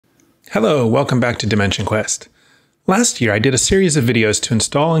Hello, welcome back to Dimension Quest. Last year I did a series of videos to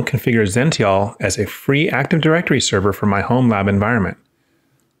install and configure Zentyal as a free Active Directory server for my home lab environment.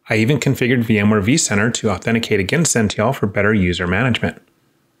 I even configured VMware vCenter to authenticate against Zentyal for better user management.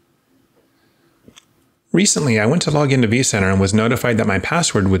 Recently I went to log into vCenter and was notified that my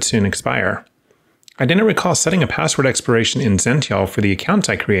password would soon expire. I didn't recall setting a password expiration in Zentyal for the accounts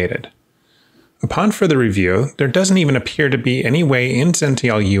I created. Upon further review, there doesn't even appear to be any way in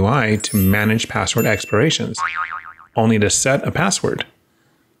Zentyal UI to manage password expirations, only to set a password.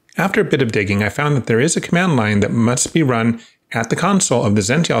 After a bit of digging, I found that there is a command line that must be run at the console of the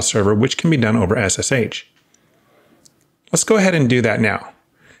Zentyal server, which can be done over SSH. Let's go ahead and do that now.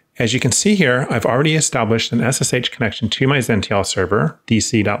 As you can see here, I've already established an SSH connection to my Zentyal server,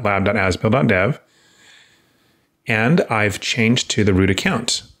 dc.lab.asbil.dev, and I've changed to the root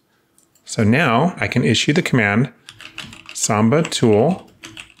account. So now I can issue the command samba-tool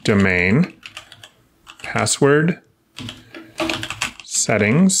domain password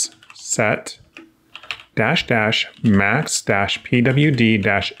settings set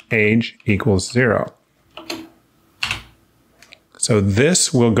 --max-pwd-age equals 0. So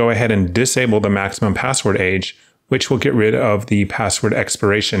this will go ahead and disable the maximum password age, which will get rid of the password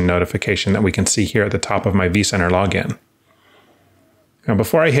expiration notification that we can see here at the top of my vCenter login. Now,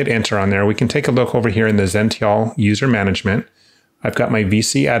 before I hit enter on there, we can take a look over here in the Zentyal user management. I've got my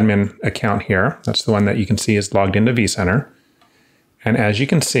VC admin account here. That's the one that you can see is logged into vCenter. And as you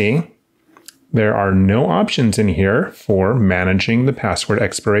can see, there are no options in here for managing the password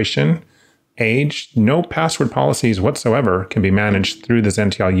expiration age. No password policies whatsoever can be managed through the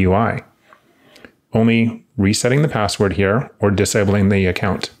Zentyal UI. Only resetting the password here or disabling the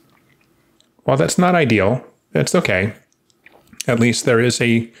account. While that's not ideal, it's okay. At least there is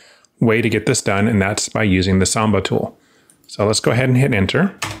a way to get this done, and that's by using the samba-tool. So let's go ahead and hit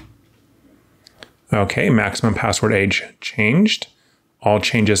enter. Okay, maximum password age changed. All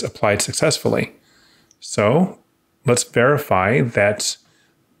changes applied successfully. So let's verify that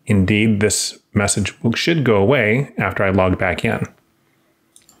indeed this message should go away after I log back in.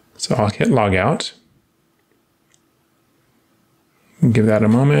 So I'll hit log out. Give that a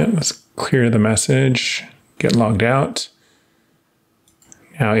moment. Let's clear the message, get logged out.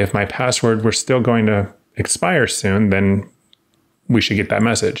 Now, if my password were still going to expire soon, then we should get that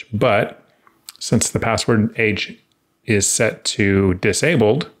message. But since the password age is set to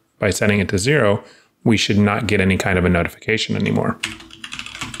disabled by setting it to 0, we should not get any kind of a notification anymore.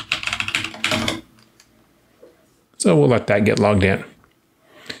 So we'll let that get logged in.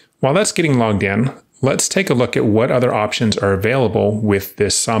 While that's getting logged in, let's take a look at what other options are available with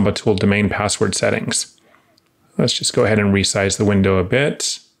this samba-tool domain password settings. Let's just go ahead and resize the window a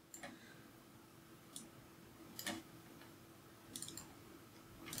bit.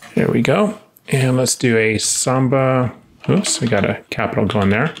 There we go. And let's do a samba, oops, we got a capital going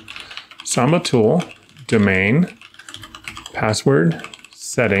there. Samba-tool domain password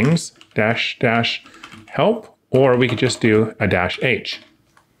settings -- help, or we could just do a -h.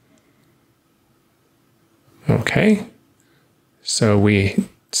 Okay. So we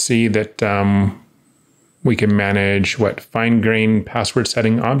see that we can manage fine-grained password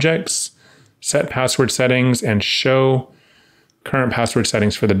setting objects, set password settings, and show current password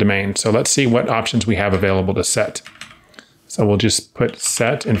settings for the domain. So let's see what options we have available to set. So we'll just put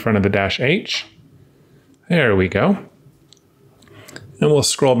set in front of the -h. There we go. And we'll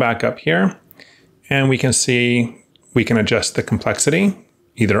scroll back up here and we can see we can adjust the complexity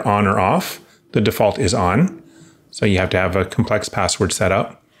either on or off. The default is on. So you have to have a complex password set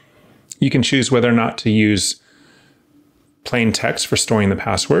up. You can choose whether or not to use plain text for storing the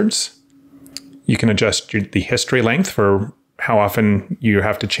passwords. You can adjust the history length for how often you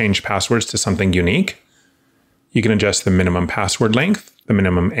have to change passwords to something unique. You can adjust the minimum password length, the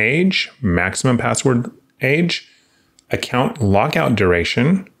minimum age, maximum password age, account lockout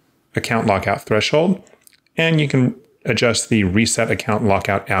duration, account lockout threshold, and you can adjust the reset account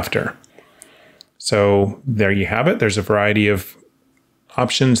lockout after. So there you have it. There's a variety of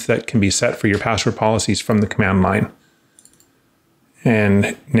options that can be set for your password policies from the command line.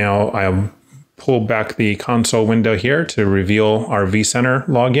 And now I'll pull back the console window here to reveal our vCenter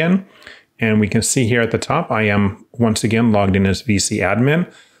login. And we can see here at the top, I am once again logged in as VC admin.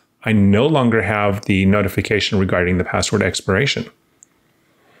 I no longer have the notification regarding the password expiration.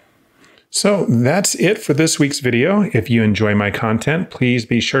 So that's it for this week's video. If you enjoy my content, please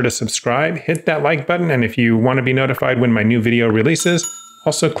be sure to subscribe, hit that like button, and if you want to be notified when my new video releases,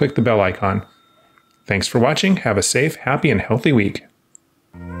 also click the bell icon. Thanks for watching. Have a safe, happy, and healthy week.